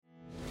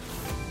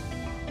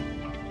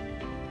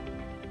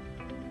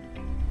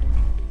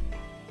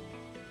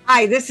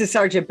Hi, this is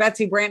Sergeant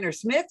Betsy Brantner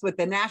Smith with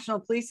the National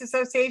Police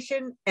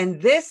Association,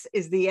 and this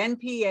is the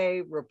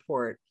NPA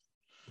Report.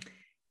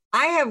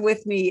 I have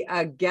with me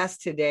a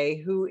guest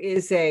today who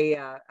is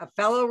a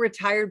fellow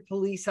retired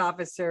police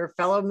officer,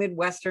 fellow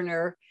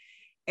Midwesterner,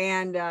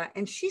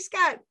 and she's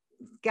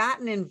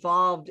gotten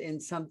involved in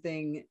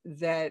something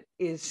that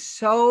is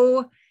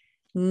so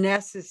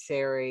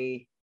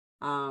necessary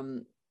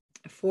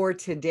for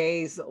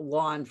today's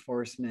law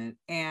enforcement.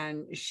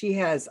 And she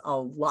has a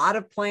lot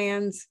of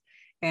plans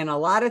and a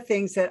lot of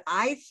things that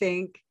I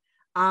think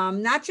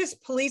not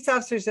just police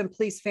officers and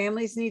police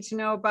families need to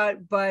know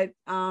about, but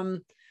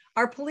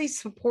our police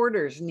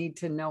supporters need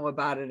to know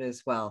about it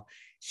as well.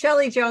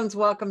 Shelley Jones,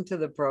 welcome to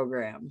the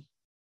program.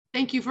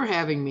 Thank you for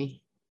having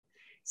me.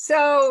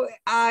 So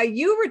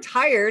you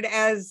retired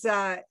as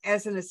an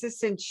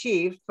assistant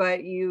chief,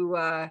 but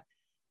you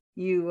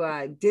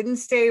didn't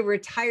stay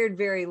retired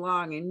very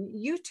long, and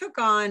you took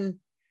on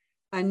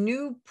a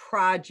new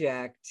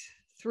project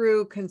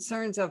through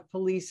Concerns of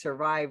Police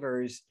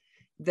Survivors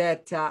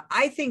that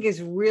I think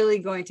is really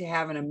going to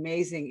have an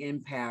amazing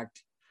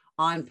impact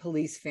on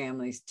police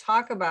families.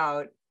 Talk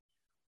about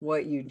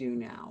what you do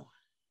now.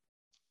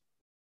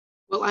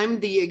 Well, I'm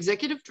the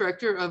executive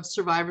director of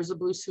Survivors of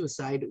Blue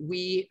Suicide.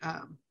 We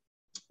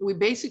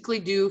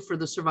basically do for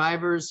the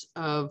survivors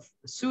of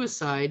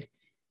suicide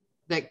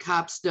that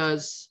COPS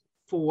does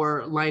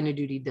for line of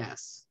duty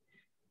deaths.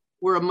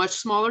 We're a much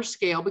smaller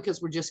scale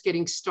because we're just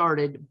getting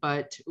started,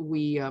 but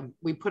we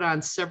put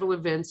on several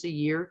events a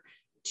year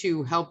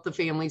to help the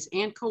families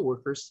and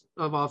coworkers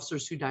of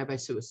officers who die by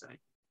suicide.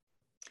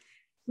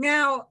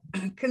 Now,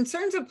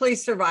 Concerns of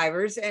Police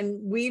Survivors, and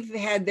we've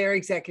had their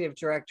executive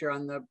director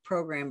on the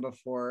program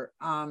before,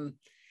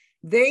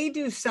 they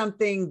do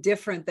something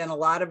different than a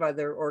lot of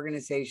other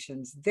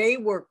organizations. They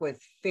work with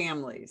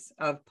families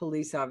of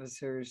police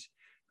officers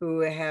who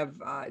have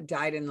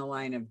died in the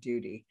line of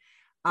duty.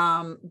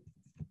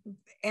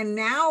 And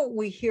now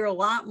we hear a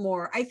lot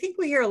more. I think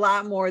we hear a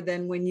lot more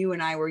than when you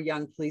and I were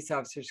young police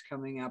officers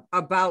coming up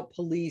about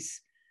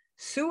police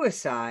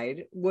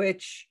suicide,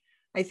 which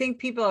I think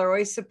people are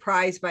always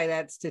surprised by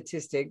that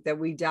statistic that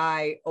we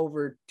die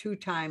over 2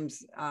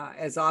 times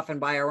as often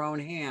by our own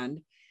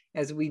hand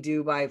as we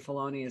do by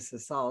felonious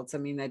assaults. I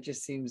mean, that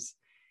just seems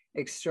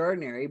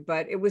extraordinary,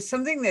 but it was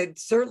something that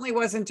certainly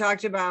wasn't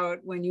talked about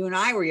when you and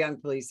I were young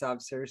police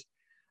officers.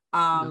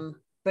 No.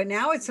 But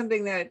now it's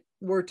something that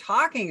we're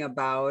talking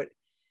about.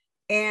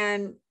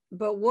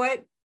 But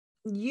what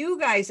you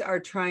guys are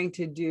trying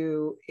to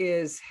do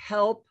is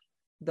help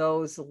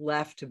those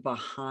left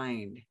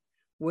behind,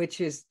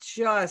 which is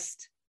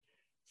just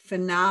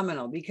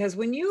phenomenal. Because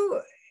when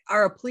you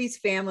are a police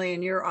family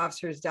and your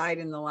officers died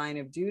in the line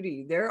of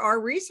duty, there are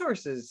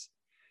resources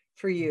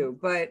for you.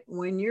 But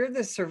when you're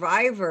the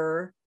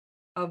survivor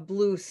of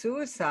blue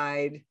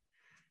suicide,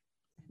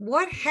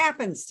 what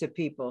happens to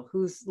people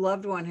whose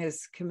loved one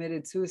has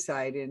committed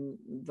suicide in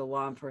the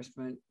law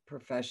enforcement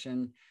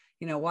profession?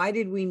 You know, why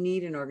did we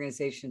need an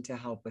organization to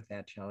help with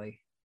that, Shelley?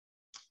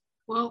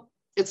 Well,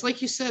 it's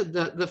like you said,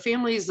 the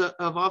families of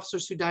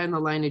officers who die in the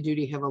line of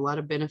duty have a lot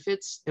of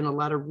benefits and a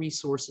lot of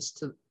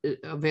resources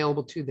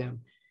available to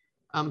them.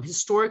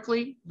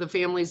 Historically, the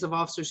families of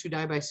officers who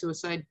die by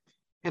suicide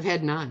have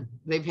had none.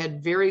 They've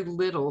had very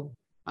little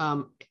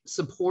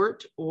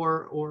support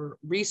or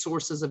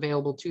resources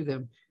available to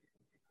them.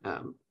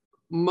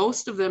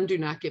 Most of them do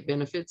not get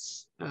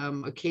benefits.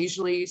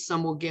 Occasionally,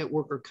 some will get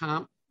worker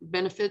comp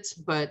benefits,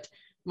 but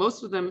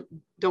most of them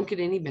don't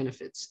get any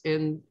benefits,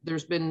 and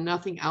there's been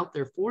nothing out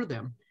there for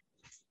them.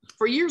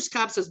 For years,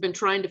 COPS has been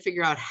trying to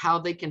figure out how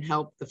they can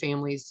help the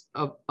families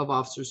of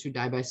officers who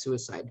die by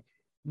suicide.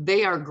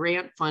 They are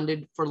grant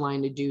funded for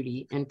line of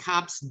duty, and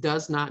COPS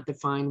does not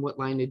define what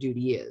line of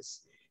duty is.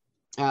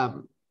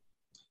 And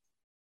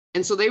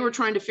so they were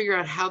trying to figure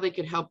out how they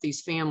could help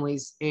these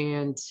families,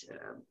 and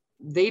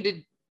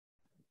they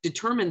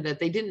determined that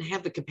they didn't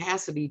have the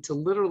capacity to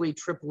literally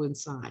triple in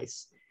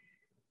size.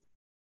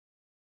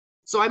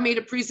 So I made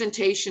a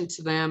presentation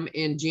to them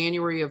in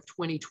January of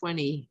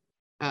 2020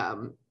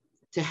 on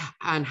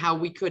how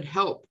we could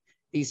help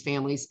these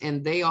families,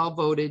 and they all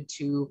voted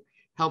to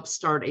help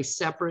start a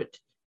separate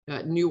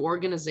new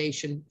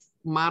organization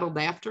modeled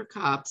after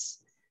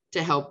COPS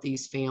to help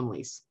these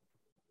families.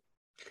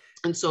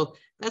 And so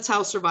that's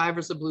how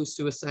Survivors of Blue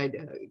Suicide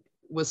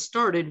was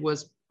started,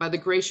 was by the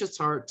gracious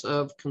hearts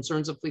of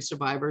Concerns of Police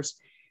Survivors,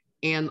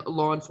 and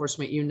Law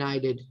Enforcement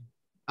United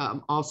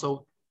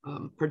also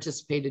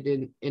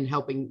participated in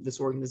helping this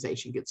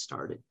organization get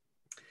started.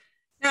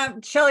 Now,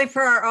 Shelley,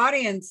 for our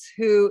audience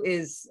who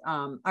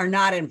are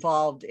not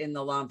involved in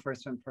the law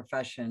enforcement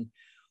profession,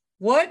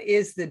 what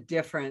is the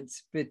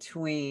difference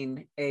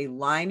between a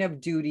line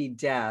of duty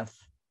death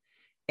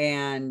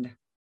and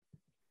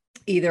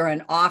either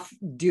an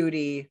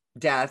off-duty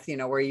death,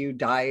 where you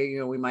die,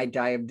 we might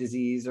die of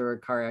disease or a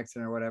car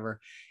accident or whatever,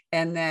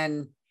 and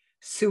then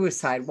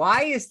suicide?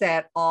 Why is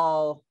that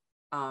all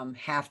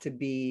have to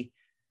be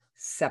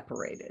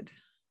separated?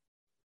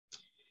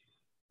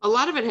 A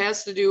lot of it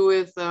has to do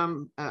with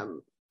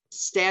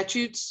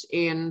statutes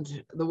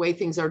and the way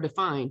things are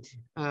defined.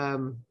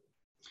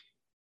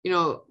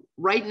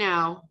 Right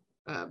now,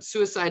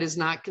 suicide is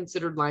not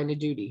considered line of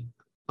duty.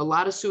 A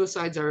lot of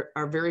suicides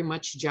are very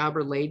much job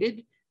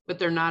related, but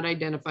they're not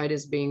identified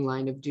as being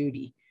line of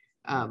duty.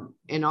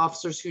 And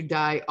officers who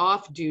die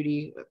off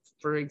duty,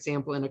 for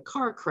example, in a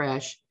car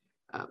crash,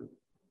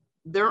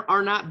 there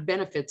are not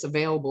benefits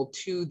available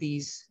to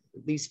these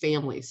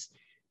families.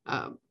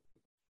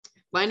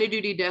 Line of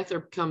duty death, there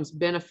comes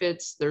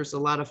benefits. There's a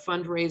lot of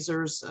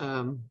fundraisers,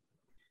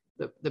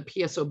 the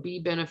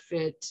PSOB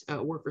benefit,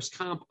 workers'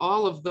 comp,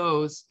 all of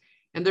those.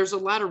 And there's a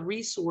lot of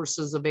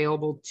resources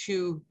available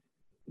to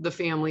the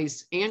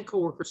families and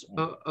coworkers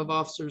of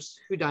officers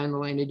who die in the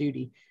line of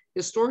duty.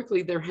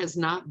 Historically, there has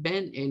not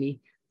been any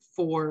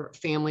for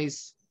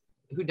families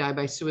who die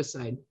by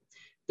suicide.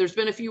 There's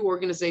been a few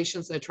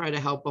organizations that try to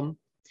help them,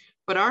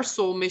 but our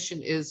sole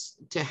mission is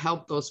to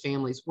help those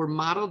families. We're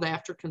modeled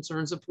after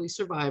Concerns of Police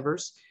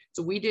Survivors,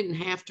 so we didn't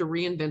have to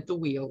reinvent the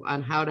wheel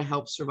on how to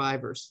help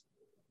survivors.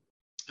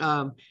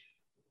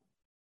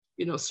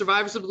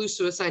 Survivors of Blue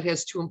Suicide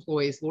has 2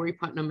 employees, Lori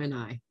Putnam and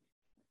I,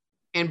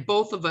 and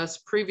both of us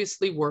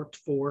previously worked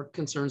for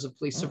Concerns of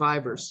Police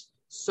Survivors.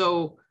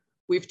 So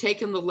we've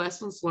taken the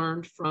lessons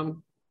learned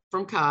from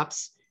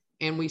COPS,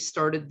 and we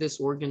started this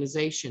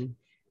organization.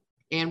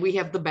 And we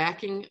have the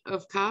backing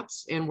of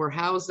COPS, and we're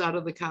housed out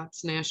of the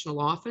COPS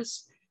national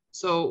office.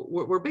 So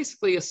we're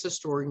basically a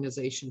sister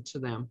organization to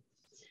them.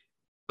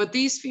 But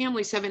these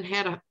families haven't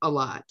had a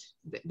lot.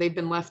 They've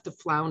been left to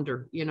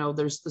flounder.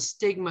 There's the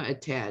stigma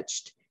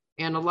attached,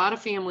 and a lot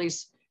of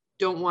families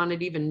don't want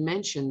it even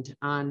mentioned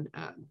on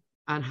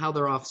how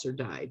their officer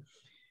died.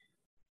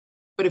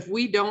 But if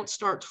we don't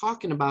start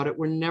talking about it,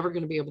 we're never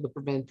going to be able to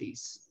prevent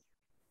these.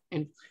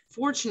 And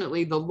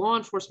fortunately, the law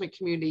enforcement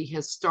community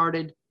has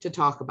started to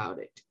talk about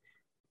it.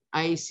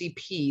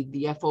 IACP,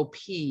 the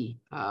FOP,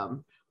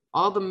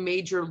 all the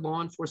major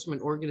law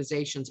enforcement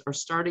organizations are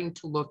starting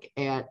to look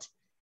at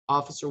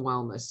officer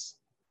wellness,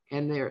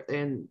 and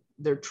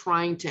they're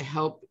trying to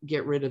help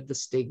get rid of the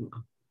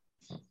stigma.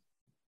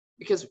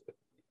 Because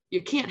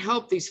you can't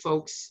help these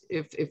folks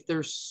if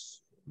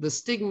there's the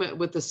stigma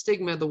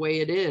the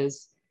way it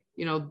is.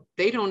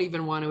 They don't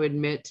even want to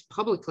admit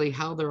publicly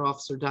how their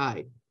officer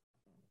died.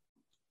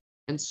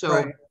 And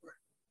so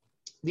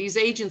these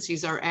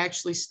agencies are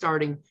actually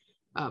starting,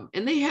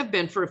 and they have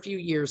been for a few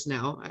years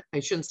now. I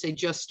shouldn't say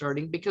just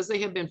starting, because they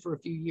have been for a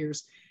few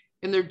years,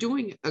 and they're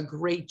doing a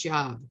great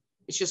job.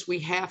 It's just we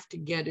have to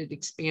get it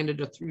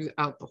expanded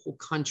throughout the whole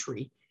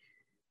country.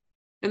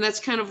 And that's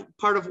kind of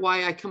part of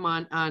why I come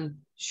on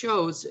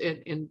shows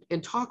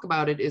and talk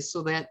about it, is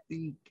so that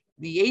the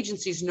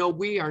agencies know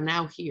we are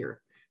now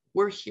here.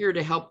 We're here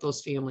to help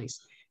those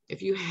families.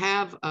 If you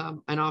have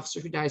an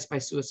officer who dies by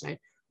suicide,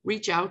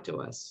 reach out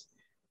to us.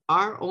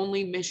 Our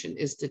only mission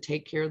is to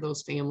take care of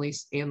those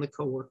families and the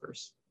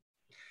coworkers.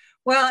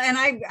 Well, and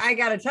I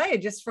got to tell you,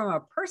 just from a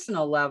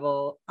personal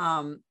level,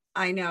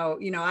 I know,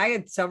 I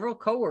had several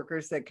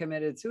coworkers that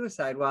committed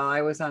suicide while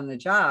I was on the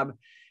job.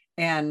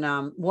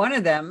 And one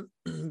of them,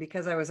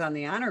 because I was on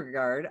the honor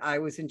guard, I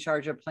was in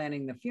charge of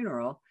planning the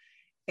funeral,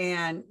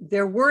 and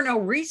there were no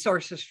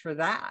resources for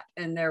that.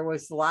 And there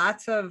was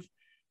lots of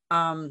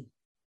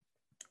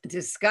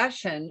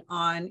discussion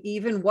on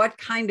even what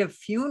kind of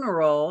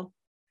funeral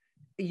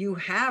you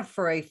have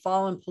for a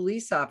fallen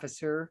police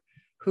officer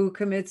who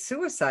commits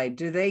suicide.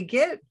 Do they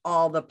get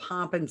all the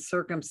pomp and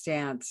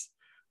circumstance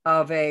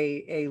of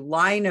a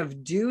line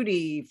of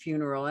duty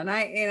funeral? And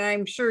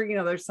I'm sure,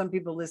 there's some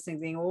people listening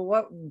thinking, well,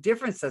 what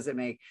difference does it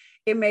make?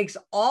 It makes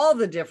all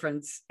the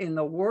difference in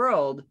the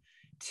world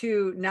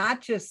to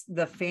not just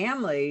the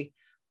family,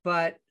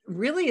 but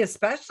really,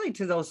 especially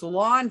to those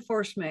law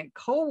enforcement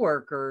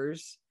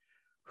coworkers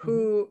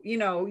who,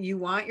 you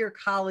want your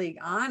colleague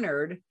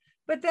honored,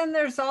 but then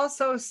there's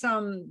also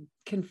some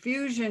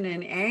confusion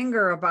and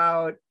anger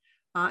about,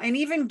 and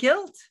even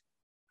guilt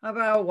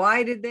about,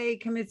 why did they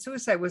commit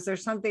suicide? Was there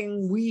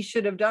something we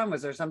should have done?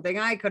 Was there something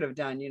I could have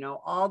done?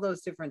 All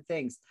those different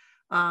things.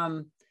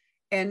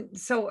 And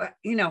so,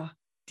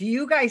 do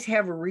you guys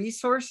have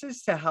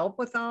resources to help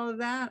with all of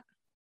that?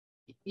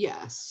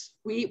 Yes,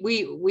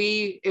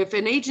 we if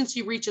an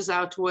agency reaches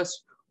out to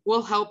us,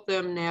 we'll help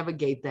them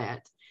navigate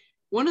that.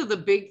 One of the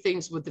big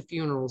things with the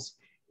funerals,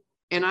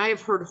 and I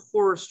have heard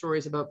horror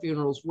stories about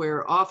funerals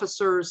where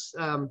officers,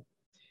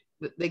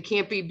 they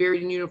can't be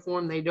buried in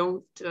uniform. They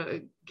don't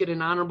get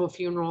an honorable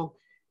funeral.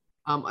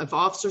 If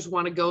officers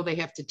want to go, they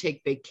have to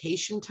take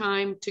vacation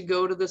time to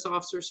go to this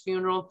officer's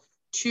funeral.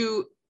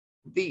 To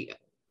the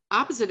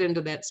opposite end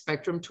of that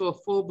spectrum, to a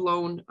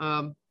full-blown,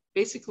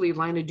 basically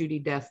line of duty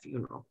death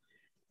funeral.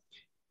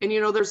 And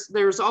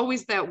there's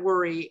always that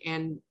worry,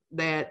 and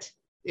that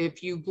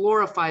if you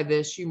glorify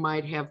this, you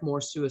might have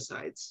more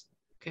suicides.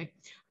 Okay,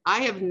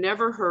 I have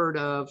never heard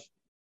of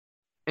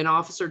an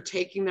officer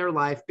taking their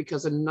life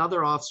because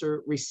another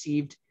officer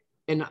received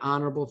an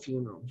honorable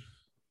funeral.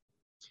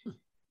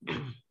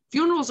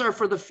 Funerals are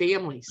for the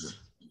families,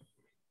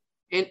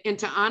 and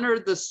to honor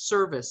the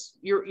service.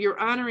 You're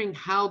honoring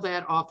how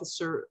that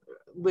officer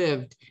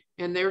lived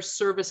and their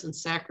service and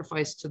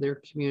sacrifice to their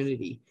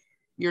community.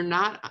 You're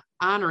not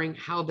honoring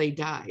how they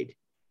died.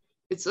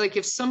 It's like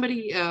if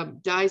somebody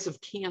dies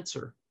of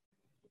cancer,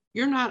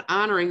 you're not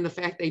honoring the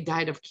fact they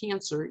died of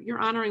cancer, you're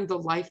honoring the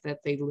life that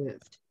they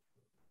lived.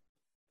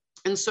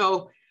 And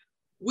so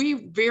we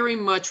very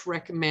much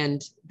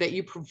recommend that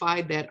you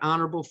provide that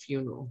honorable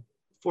funeral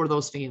for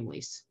those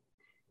families.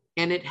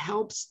 And it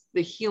helps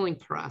the healing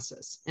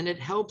process, and it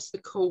helps the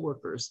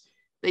coworkers.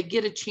 They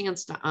get a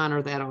chance to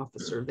honor that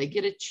officer. They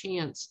get a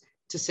chance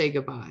to say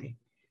goodbye.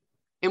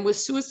 And with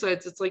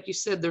suicides, it's like you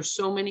said, there's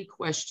so many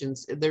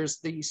questions. There's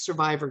the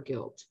survivor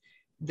guilt.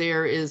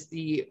 There is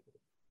the,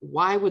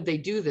 why would they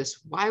do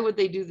this? Why would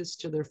they do this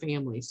to their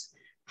families?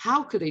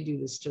 How could they do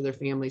this to their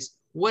families?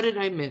 What did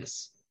I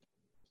miss?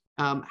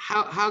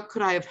 How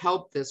could I have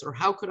helped this? Or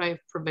how could I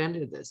have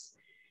prevented this?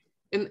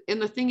 And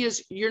the thing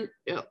is,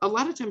 a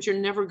lot of times you're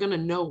never going to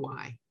know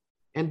why.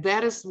 And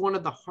that is one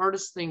of the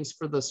hardest things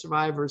for the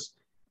survivors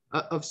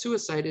of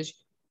suicide, is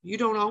you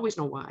don't always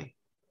know why.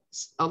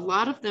 A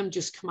lot of them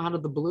just come out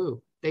of the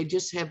blue. They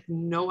just have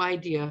no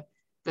idea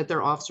that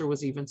their officer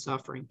was even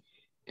suffering.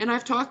 And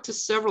I've talked to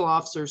several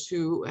officers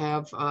who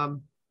have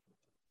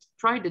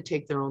tried to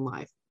take their own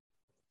life.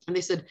 And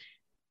they said,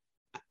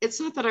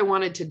 it's not that I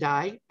wanted to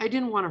die. I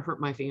didn't want to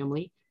hurt my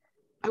family.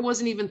 I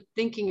wasn't even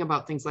thinking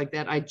about things like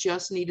that. I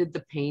just needed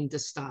the pain to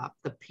stop.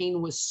 The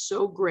pain was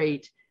so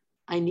great,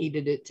 I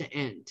needed it to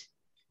end.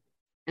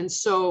 And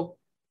so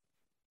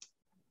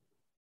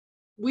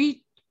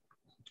we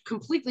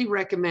completely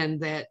recommend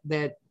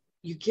that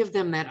you give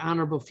them that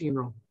honorable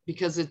funeral,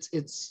 because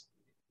it's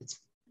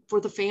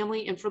for the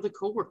family and for the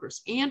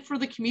coworkers and for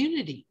the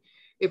community.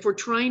 If we're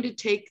trying to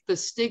take the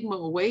stigma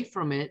away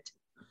from it,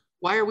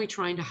 why are we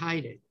trying to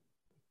hide it?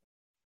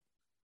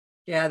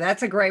 Yeah,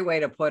 that's a great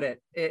way to put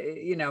it,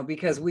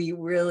 because we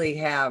really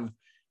have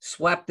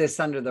swept this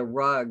under the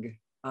rug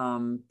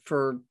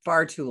for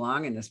far too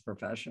long in this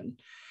profession.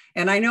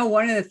 And I know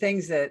one of the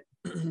things that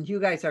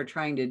you guys are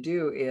trying to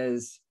do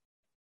is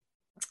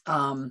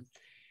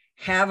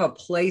have a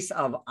place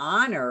of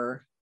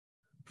honor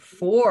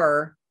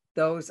for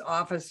those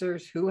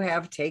officers who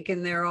have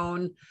taken their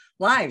own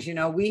lives.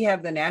 We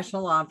have the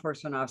National Law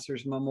Enforcement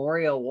Officers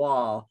Memorial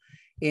Wall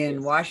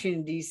in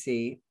Washington,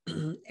 D.C.,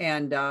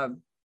 and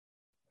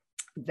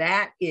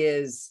that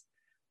is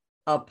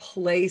a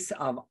place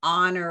of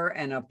honor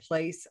and a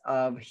place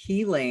of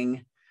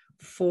healing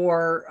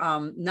for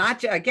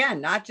not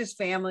just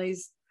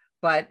families,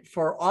 but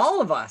for all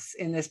of us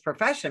in this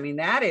profession. I mean,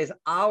 that is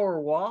our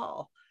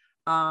wall.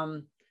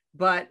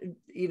 But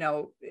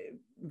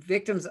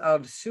victims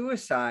of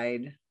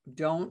suicide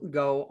don't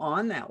go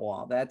on that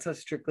wall. That's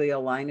strictly a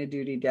line of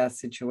duty death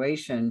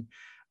situation.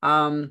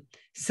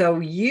 So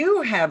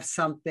you have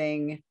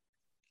something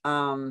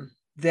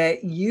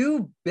that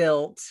you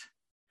built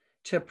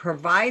to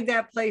provide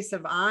that place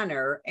of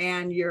honor,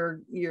 and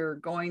you're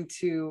going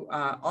to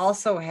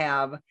also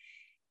have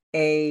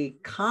a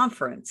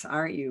conference,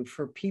 aren't you,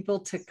 for people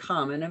to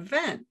come, an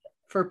event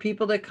for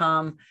people to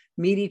come,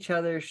 meet each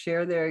other,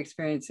 share their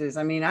experiences.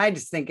 I mean, I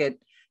just think it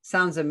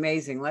sounds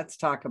amazing. Let's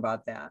talk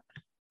about that.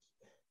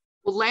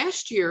 Well,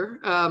 last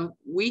year,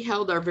 we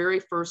held our very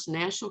first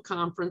national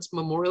conference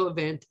memorial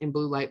event in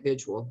Blue Light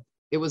Visual.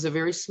 It was a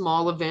very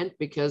small event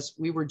because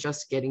we were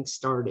just getting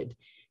started,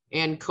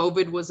 and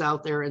COVID was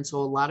out there. And so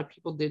a lot of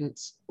people didn't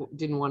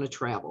want to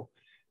travel,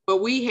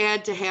 but we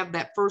had to have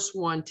that first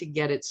one to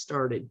get it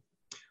started.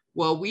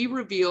 Well, we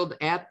revealed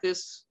at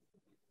this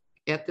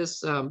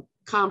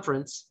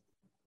conference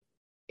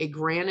a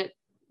granite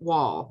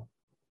wall.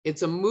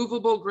 It's a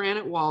movable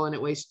granite wall, and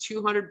it weighs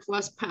 200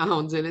 plus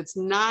pounds, and it's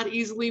not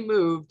easily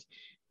moved.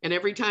 And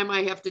every time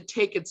I have to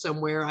take it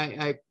somewhere,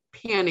 I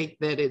panic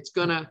that it's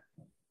gonna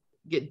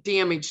get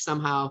damaged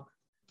somehow.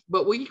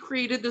 But we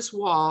created this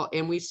wall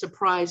and we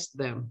surprised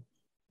them.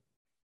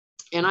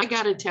 And I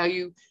got to tell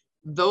you,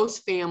 those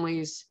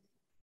families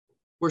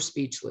were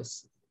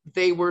speechless.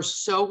 They were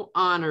so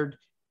honored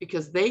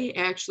because they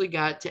actually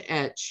got to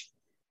etch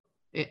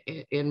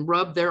and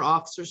rub their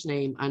officer's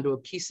name onto a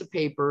piece of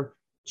paper,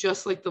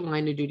 just like the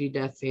line of duty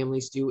death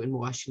families do in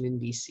Washington,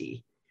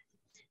 D.C.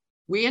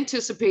 We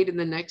anticipate in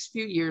the next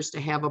few years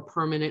to have a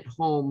permanent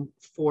home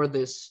for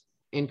this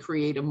and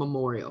create a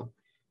memorial.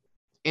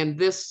 And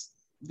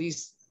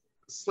these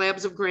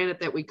slabs of granite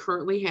that we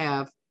currently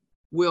have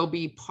will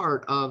be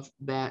part of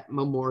that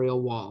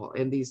memorial wall.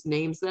 And these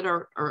names that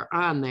are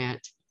on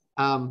that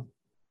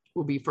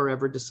will be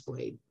forever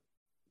displayed.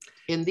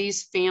 And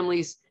these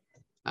families,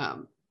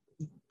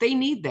 they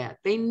need that.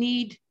 They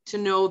need to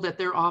know that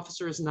their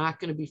officer is not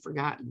going to be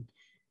forgotten.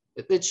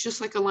 It's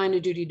just like a line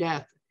of duty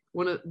death.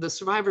 One of the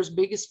survivors'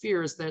 biggest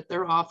fear is that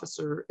their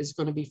officer is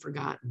going to be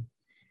forgotten.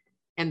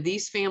 And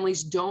these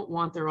families don't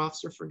want their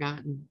officer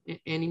forgotten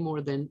any more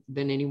than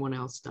anyone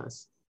else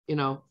does,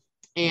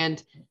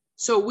 And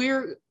so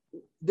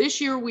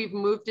this year we've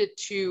moved it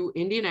to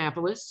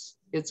Indianapolis.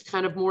 It's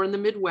kind of more in the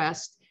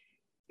Midwest.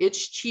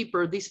 It's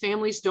cheaper. These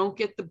families don't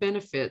get the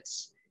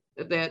benefits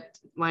that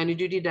line of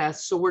duty death.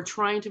 So we're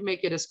trying to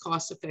make it as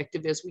cost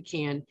effective as we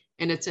can.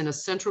 And it's in a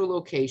central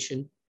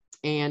location.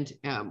 and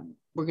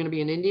we're going to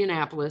be in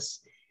Indianapolis,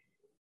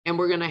 and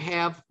we're going to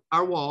have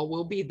our wall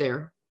will be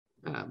there.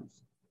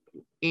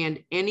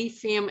 And any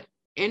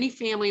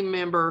family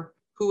member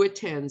who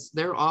attends,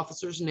 their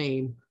officer's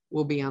name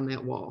will be on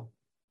that wall.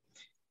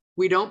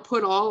 We don't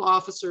put all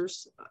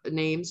officers'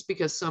 names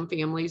because some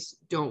families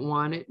don't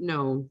want it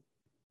known.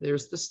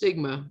 There's the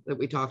stigma that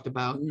we talked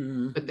about,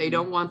 but they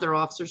don't want their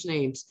officers'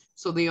 names.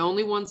 So the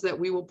only ones that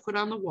we will put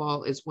on the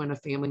wall is when a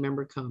family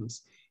member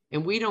comes.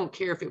 And we don't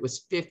care if it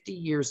was 50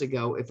 years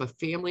ago. If a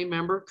family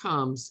member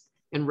comes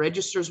and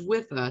registers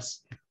with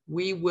us,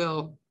 we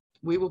will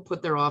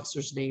put their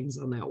officers' names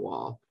on that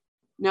wall.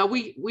 Now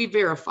we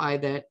verify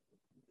that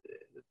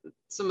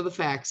some of the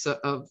facts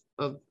of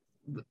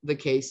the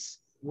case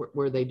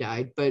where they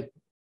died, but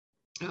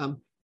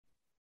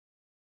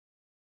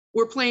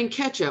we're playing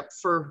catch up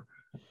for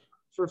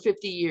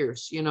 50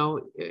 years. You know,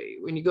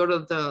 when you go to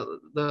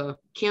the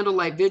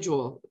candlelight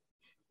vigil,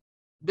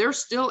 they're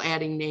still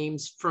adding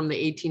names from the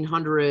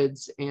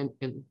 1800s and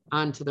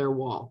onto their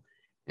wall.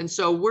 And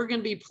so we're going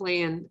to be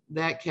playing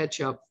that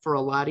catch up for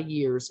a lot of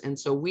years. And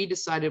so we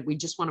decided we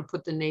just want to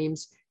put the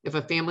names. If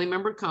a family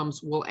member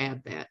comes, we'll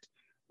add that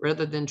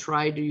rather than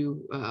try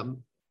to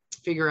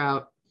figure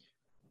out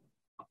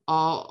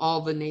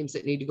all the names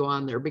that need to go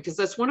on there, because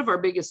that's one of our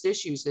biggest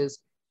issues is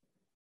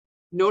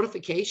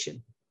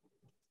notification.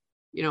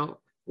 You know,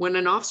 when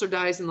an officer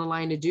dies in the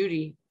line of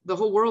duty, the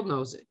whole world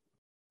knows it.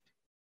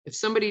 If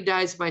somebody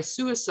dies by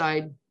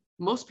suicide,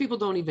 most people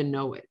don't even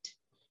know it.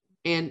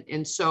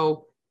 And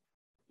so,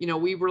 you know,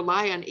 we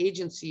rely on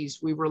agencies,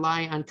 we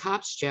rely on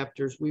COPS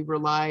chapters, we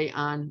rely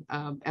on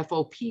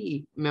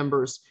FOP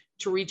members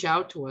to reach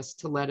out to us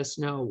to let us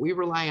know. We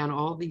rely on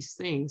all these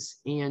things.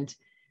 And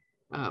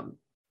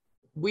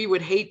we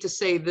would hate to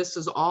say this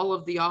is all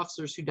of the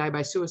officers who die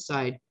by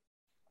suicide,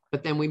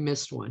 but then we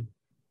missed one.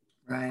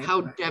 Right.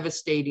 How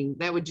devastating.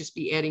 That would just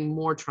be adding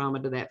more trauma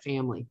to that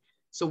family.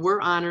 So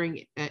we're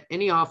honoring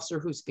any officer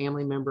whose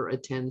family member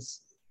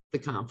attends the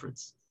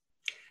conference.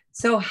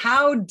 So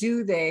how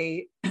do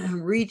they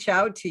reach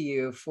out to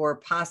you for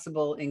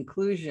possible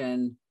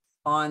inclusion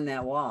on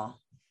that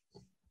wall?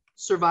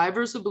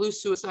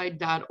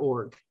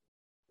 Survivorsofbluesuicide.org.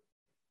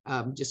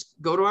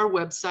 Just go to our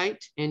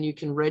website and you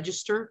can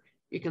register.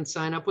 You can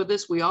sign up with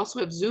us. We also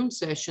have Zoom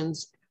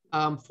sessions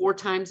 4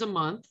 times a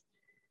month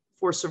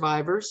for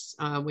survivors.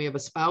 We have a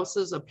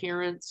spouses, a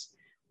parents.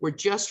 We're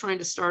just trying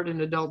to start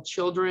an adult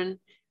children.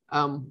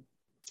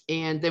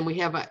 And then we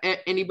have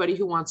anybody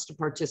who wants to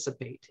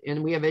participate.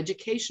 And we have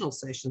educational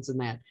sessions in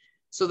that.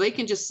 So they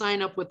can just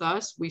sign up with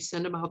us. We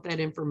send them out that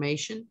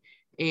information,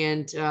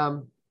 and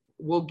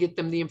we'll get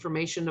them the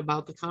information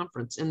about the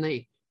conference. And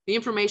the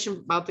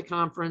information about the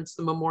conference,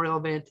 the memorial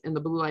event, and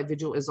the Blue Light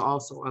Vigil is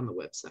also on the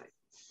website.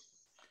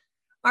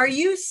 Are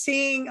you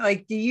seeing,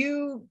 like, do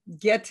you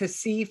get to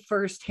see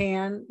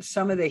firsthand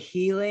some of the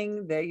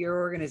healing that your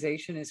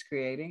organization is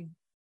creating?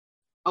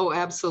 Oh,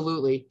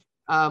 absolutely.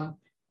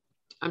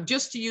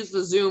 Just to use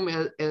the Zoom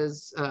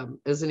as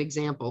an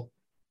example.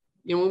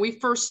 You know, when we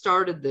first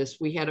started this,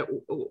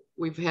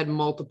 we've had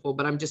multiple,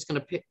 but I'm just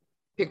going to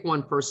pick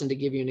one person to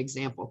give you an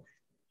example.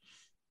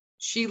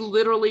 She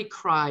literally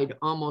cried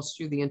almost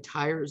through the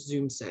entire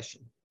Zoom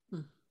session.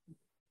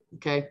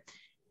 Okay.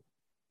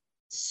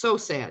 So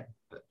sad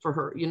for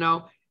her, you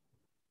know.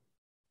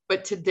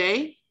 But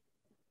today,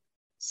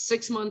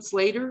 6 months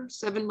later,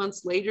 7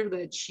 months later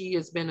that she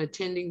has been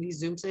attending these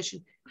Zoom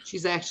sessions,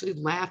 she's actually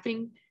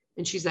laughing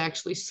and she's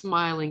actually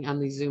smiling on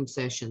these Zoom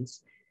sessions.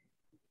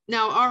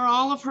 Now, are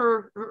all of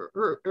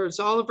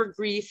is all of her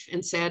grief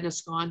and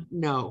sadness gone?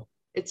 No,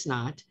 it's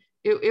not.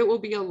 It will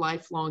be a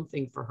lifelong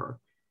thing for her.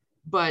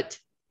 But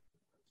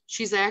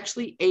she's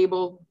actually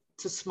able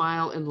to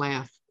smile and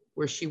laugh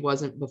where she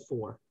wasn't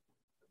before.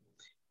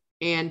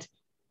 And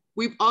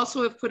we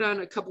also have put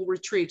on a couple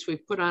retreats.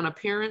 We've put on a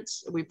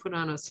parents, we put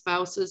on a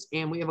spouses,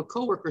 and we have a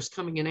coworkers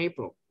coming in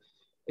April.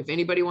 If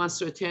anybody wants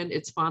to attend,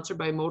 it's sponsored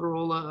by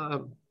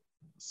Motorola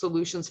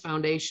Solutions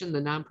Foundation,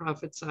 the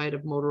nonprofit side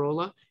of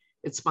Motorola.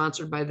 It's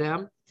sponsored by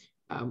them.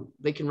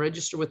 They can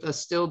register with us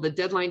still. The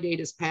deadline date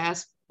is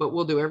passed, but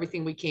we'll do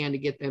everything we can to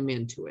get them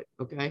into it,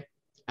 okay?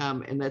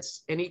 And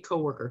that's any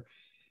coworker.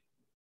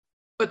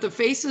 But the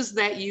faces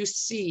that you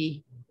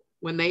see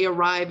when they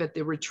arrive at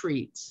the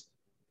retreats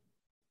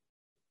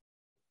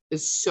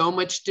is so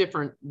much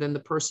different than the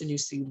person you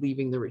see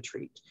leaving the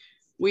retreat.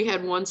 We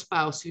had one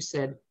spouse who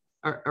said,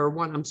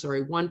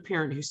 one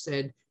parent who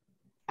said,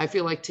 I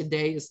feel like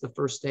today is the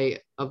first day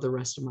of the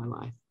rest of my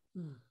life.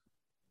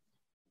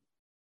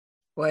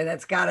 Boy,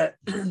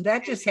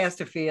 that just has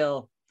to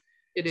feel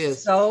it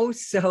is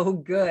so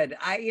good.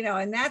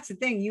 And that's the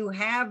thing, you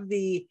have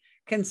the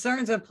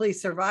Concerns of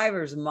Police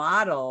Survivors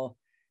model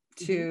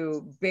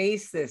to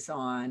base this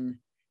on.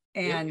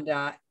 And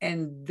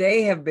and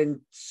they have been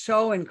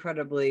so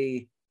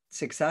incredibly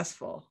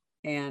successful.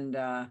 And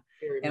I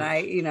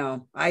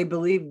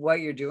believe what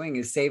you're doing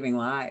is saving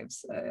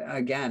lives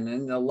again,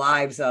 and the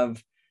lives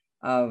of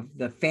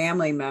the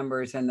family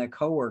members and the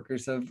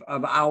coworkers of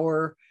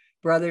our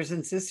brothers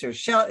and sisters.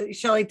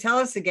 Shelley, tell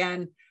us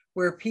again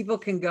where people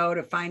can go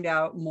to find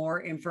out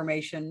more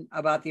information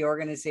about the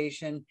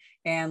organization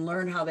and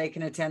learn how they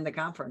can attend the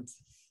conference?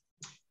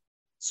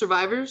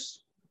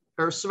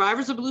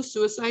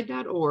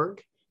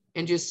 survivorsofbluesuicide.org,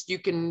 and you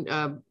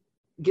can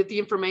get the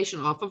information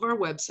off of our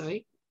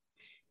website,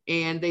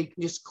 and they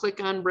just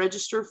click on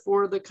register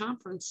for the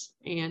conference,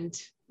 and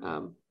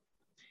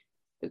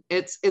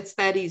it's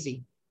that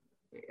easy.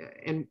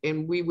 And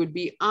we would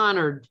be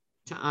honored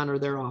to honor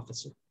their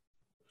officer.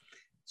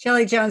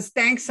 Shelley Jones,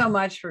 thanks so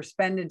much for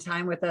spending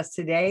time with us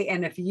today.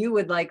 And if you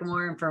would like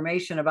more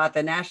information about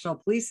the National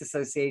Police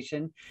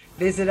Association,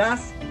 visit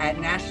us at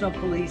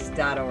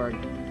nationalpolice.org.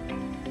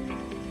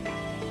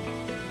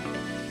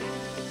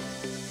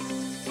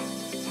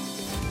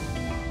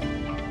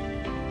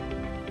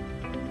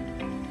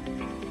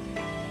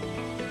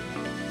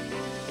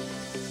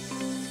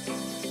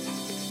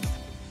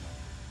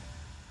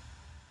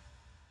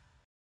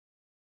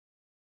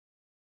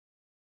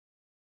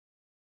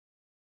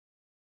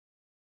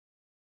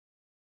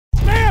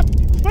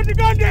 Put the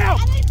gun down!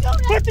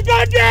 Put the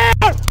gun down!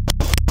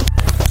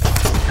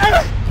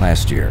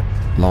 Last year,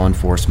 law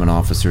enforcement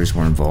officers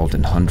were involved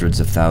in hundreds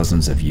of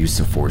thousands of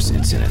use of force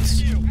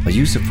incidents. A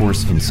use of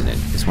force incident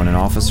is when an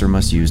officer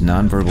must use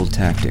nonverbal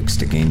tactics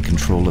to gain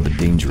control of a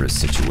dangerous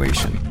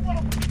situation.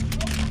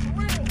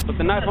 Put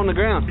the knife on the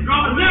ground.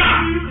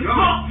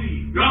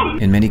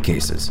 In many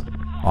cases,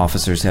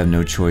 officers have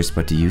no choice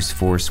but to use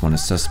force when a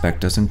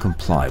suspect doesn't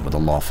comply with a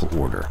lawful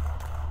order.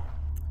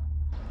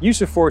 Use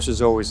of force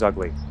is always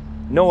ugly.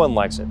 No one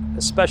likes it,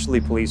 especially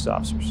police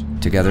officers.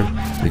 Together,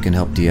 we can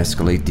help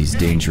de-escalate these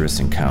dangerous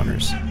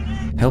encounters.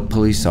 Help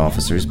police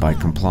officers by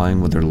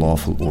complying with their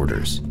lawful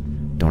orders.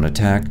 Don't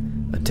attack,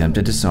 attempt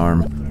to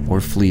disarm,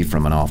 or flee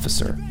from an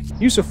officer.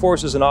 Use of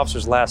force is an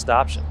officer's last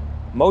option.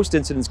 Most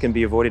incidents can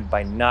be avoided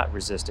by not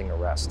resisting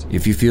arrest.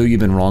 If you feel you've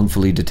been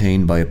wrongfully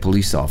detained by a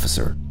police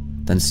officer,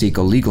 then seek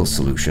a legal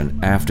solution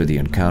after the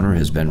encounter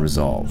has been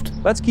resolved.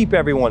 Let's keep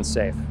everyone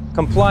safe.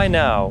 Comply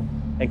now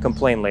and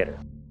complain later.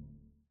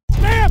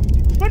 Ma'am,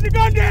 put the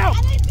gun down!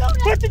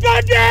 Put the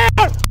gun down!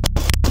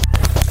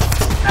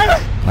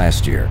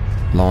 Last year,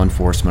 law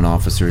enforcement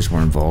officers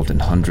were involved in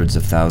hundreds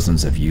of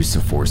thousands of use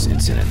of force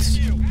incidents.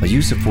 A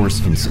use of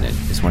force incident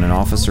is when an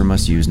officer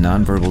must use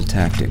nonverbal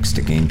tactics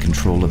to gain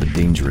control of a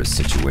dangerous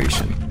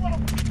situation.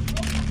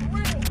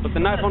 Put the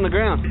knife on the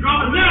ground.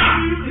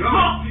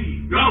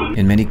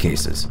 In many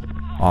cases,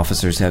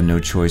 officers have no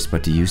choice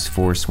but to use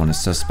force when a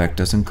suspect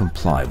doesn't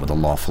comply with a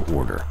lawful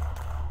order.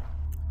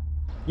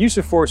 Use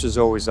of force is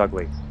always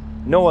ugly.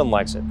 No one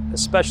likes it,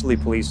 especially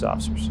police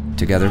officers.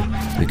 Together,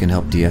 we can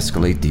help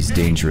de-escalate these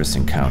dangerous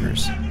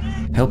encounters.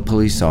 Help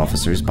police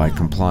officers by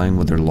complying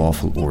with their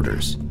lawful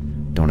orders.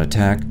 Don't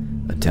attack,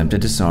 attempt to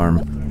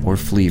disarm, or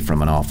flee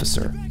from an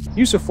officer.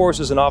 Use of force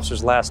is an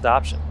officer's last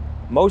option.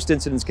 Most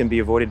incidents can be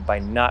avoided by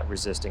not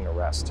resisting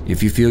arrest.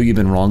 If you feel you've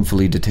been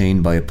wrongfully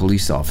detained by a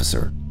police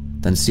officer,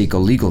 then seek a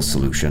legal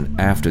solution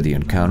after the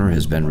encounter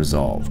has been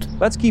resolved.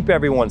 Let's keep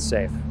everyone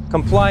safe.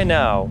 Comply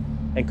now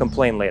and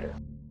complain later.